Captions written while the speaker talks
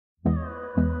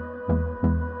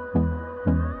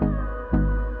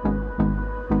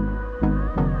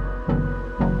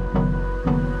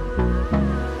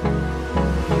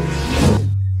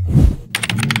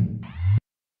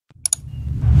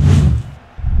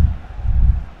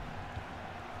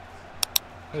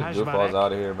goofballs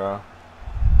out of here, bro.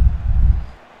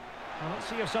 Well, let's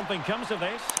see if something comes of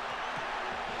this.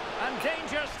 And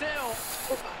danger still.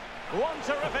 One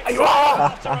terrific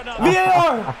after another.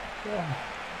 VAR!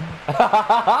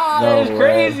 That is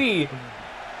crazy.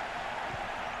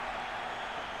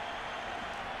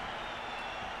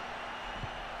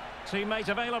 Teammate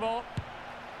available.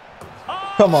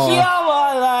 Oh, Come on. Come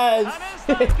on, lads. and is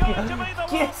that going to be the one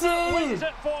Get that in. wins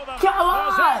it for them? Come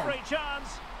on. There's every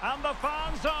chance, and the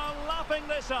fans are lapping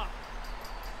this up.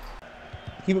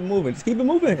 Keep it moving. Just keep it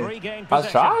moving. Regain I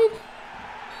possession. tried.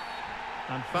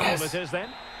 And foul Yes. it is then.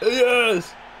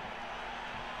 Yes.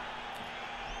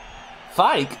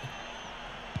 Fike.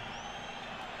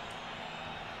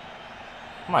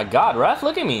 Oh my God, ref,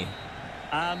 look at me.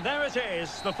 And there it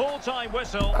is, the full-time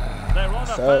whistle. They're on a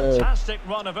So- fantastic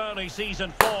run of early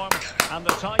season form, and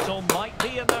the title might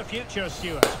be in their future,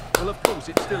 Stuart. Well, of course,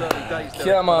 it's still early days.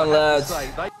 Come on, lads.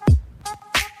 They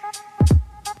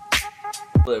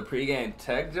The pregame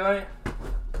tech joint.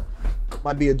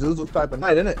 Might be a Doozle type of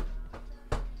night, isn't it?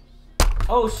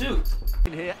 Oh shoot.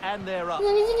 in here and they're up.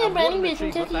 No, this is a And what brand an new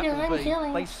achievement Kentucky that will Derby be.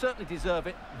 feeling. They certainly deserve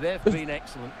it. They've been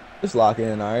excellent. Just lock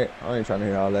in, all right? I ain't trying to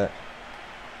hear all that.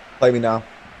 Play me now.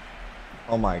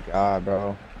 Oh my God,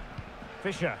 bro.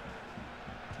 Fisher.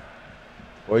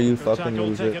 Boy, you Good fucking tackle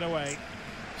lose taken it. away.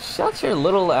 Shut your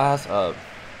little ass up.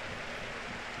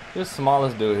 You're the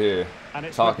smallest dude here. And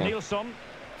it's Talking. with Nilsson.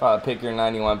 Try to pick your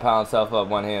 91-pound self up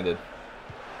one-handed.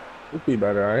 Would be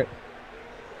better, all right?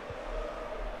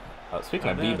 Oh, speaking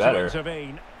of And be there to better.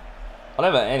 intervene. I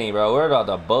don't have any, bro. We're about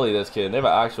to bully this kid. They have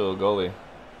an actual goalie.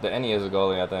 The Any is a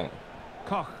goalie, I think.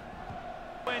 Koch.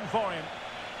 Win for him.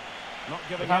 Not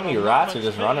giving Look how him many a rats are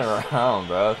moment's just running space. around,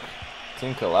 bro.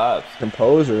 Team collapse.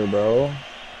 Composure, bro.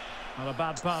 Not a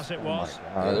bad pass it Oh my was.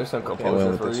 God. Yeah, there's some I can't composure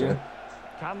win with for this you. shit.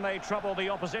 Can they trouble the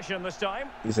opposition this time?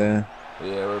 He's in.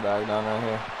 Yeah, we're back down right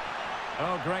here.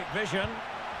 Oh, great vision.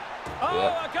 Oh,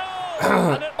 Yeah. a goal!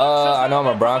 And it looks I as know I'm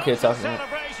though a Bronx. the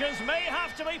celebrations may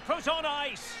have to be put on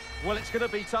ice. Well, it's going to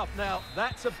be tough now.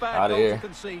 That's a bad Outta goal here. to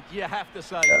concede, you have to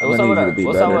say. I'm What's gonna up with need you our, to be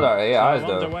what's up better. with our AIs, So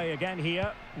though? underway again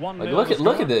here. 1-0 Like, the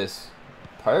look score. at this.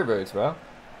 Perverts, bro.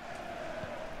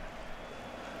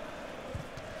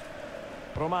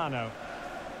 Romano.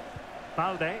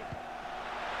 Balde.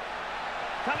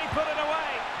 Can he put it away?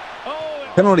 Oh,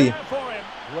 it Penalty. was there for him.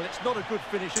 Well, it's not a good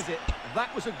finish, is it?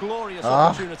 That was a glorious Ah.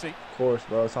 opportunity. Of course,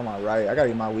 bro. It's on my right. I gotta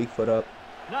get my weak foot up.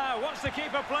 Now, what's the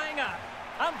keeper playing at?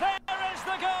 And there is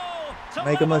the goal! To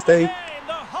Make a level the mistake. game.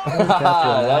 The whole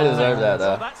I deserve that, So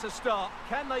though. that's a start.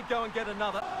 Can they go and get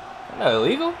another? Isn't that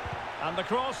illegal? And the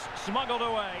cross smuggled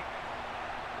away.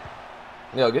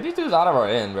 Yo, get these dudes out of our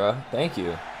end, bro. Thank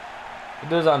you. The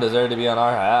dudes don't deserve to be on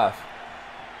our half.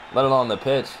 Let alone the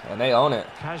pitch, and they own it.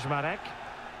 Kazmarek.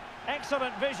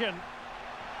 Excellent vision.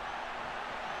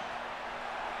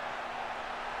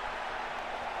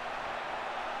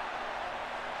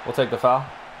 We'll take the foul.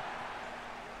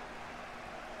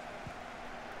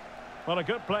 Well, a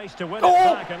good place to win Oh! it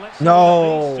back. And let's see No.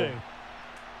 what it leads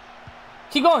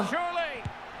Keep going. to.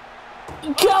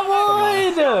 Surely. Come on!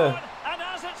 And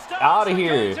as it stands, Outta they're here.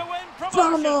 going to win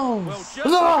promotion. Vamos! Well, just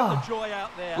look at the joy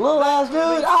out there. Little ass That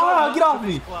means dude. so Ah, much get off to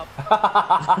this me. club.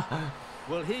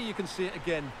 Well, here you can see it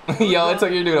again. Yo, it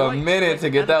took you dude a minute to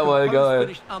get that one going.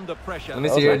 Finished under pressure. Let me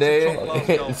see your That was like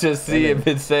day. a top-class goal. Just see if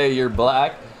it say you're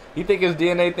black. You think his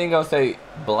DNA thing gonna say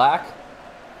black?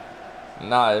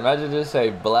 Nah, imagine just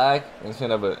say black instead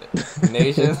of a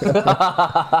nation. And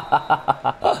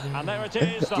there it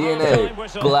is, the DNA, half-time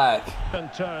whistle. black.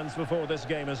 And turns before this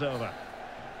game is over.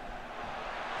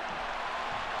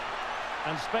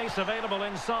 And space available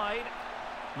inside.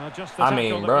 Now just the I tackle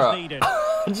mean, that bro, was needed.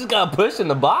 just got pushed in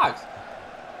the box.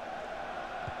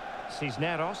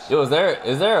 Cisneros Yo, is there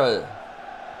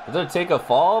a take a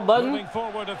fall button? moving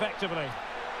forward effectively.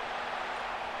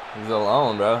 He's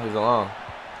alone, bro. He's alone.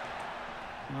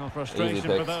 No Easy frustration for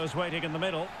picks. those waiting in the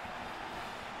middle.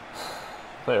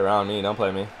 Play around me, don't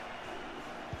play me.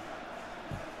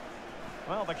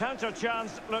 Well, the counter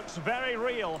chance looks very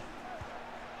real.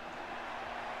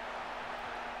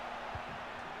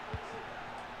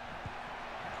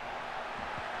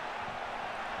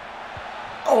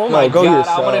 Oh No, my go god, I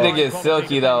yourself. wanted to get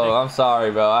silky though. I'm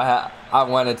sorry, bro. I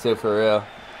wanted to for real.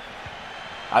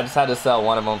 I just had to sell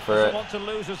one of them for Doesn't it. want to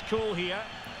lose his cool here.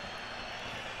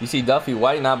 You see Duffy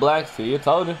white, not black. See, you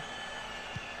told you.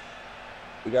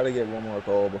 We gotta get one more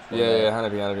goal before. Yeah,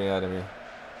 that. yeah, 100%.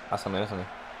 That's on me. Options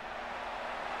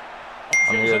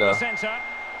here, in the though. centre.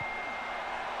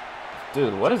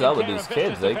 Dude, what is Taking up with care these of business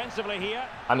kids? Like, defensively here.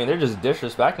 I mean, they're just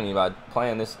disrespecting me by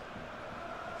playing this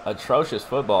atrocious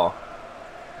football.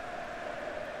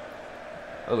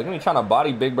 Oh, look at me trying to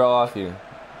body big bro off you.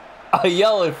 A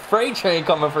yellow freight train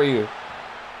coming for you.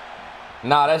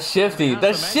 Nah, that's shifty.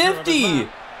 That's shifty.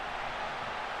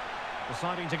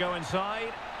 Deciding to go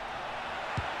inside.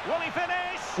 Will he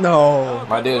finish? No.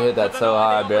 My dude hit that so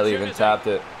high, I barely even tapped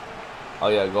it. Oh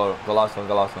yeah, go last one,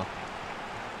 go last one.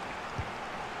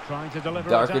 Trying to deliver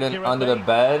Darker than under the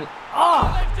bed.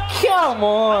 Oh, come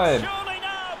on.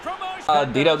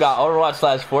 Dito got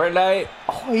Overwatch / Fortnite.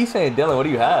 Oh, he's saying, Dylan, what do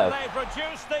you have?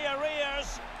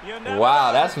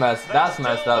 Wow, that's messed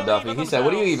up, Duffy. He said,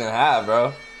 what do you even have,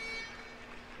 bro?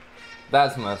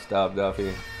 That's messed up,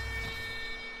 Duffy.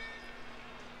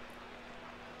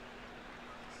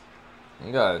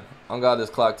 God, I'm got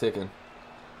this clock ticking.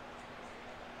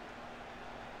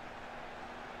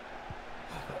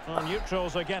 Well,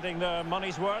 neutrals are getting their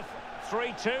money's worth.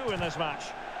 3-2 in this match.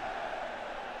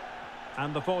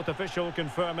 And the fourth official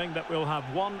confirming that we'll have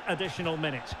 1 additional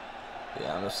minute.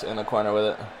 Yeah, I'm just in the corner with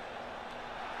it.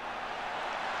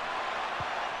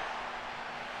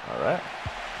 All right.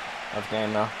 That's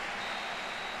game now.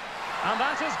 And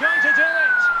that is going to do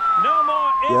it. No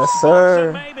more ifs, Yes,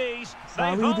 sir. buts, and maybes.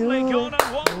 They've only gone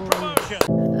and won promotion.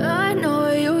 I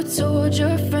know you told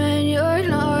your friend you're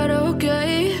not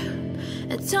okay.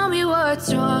 And tell me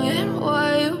what's wrong and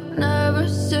why you never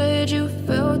said you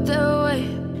felt that way.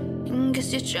 And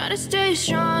guess you're trying to stay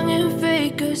strong and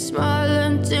fake a smile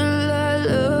until I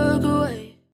look away.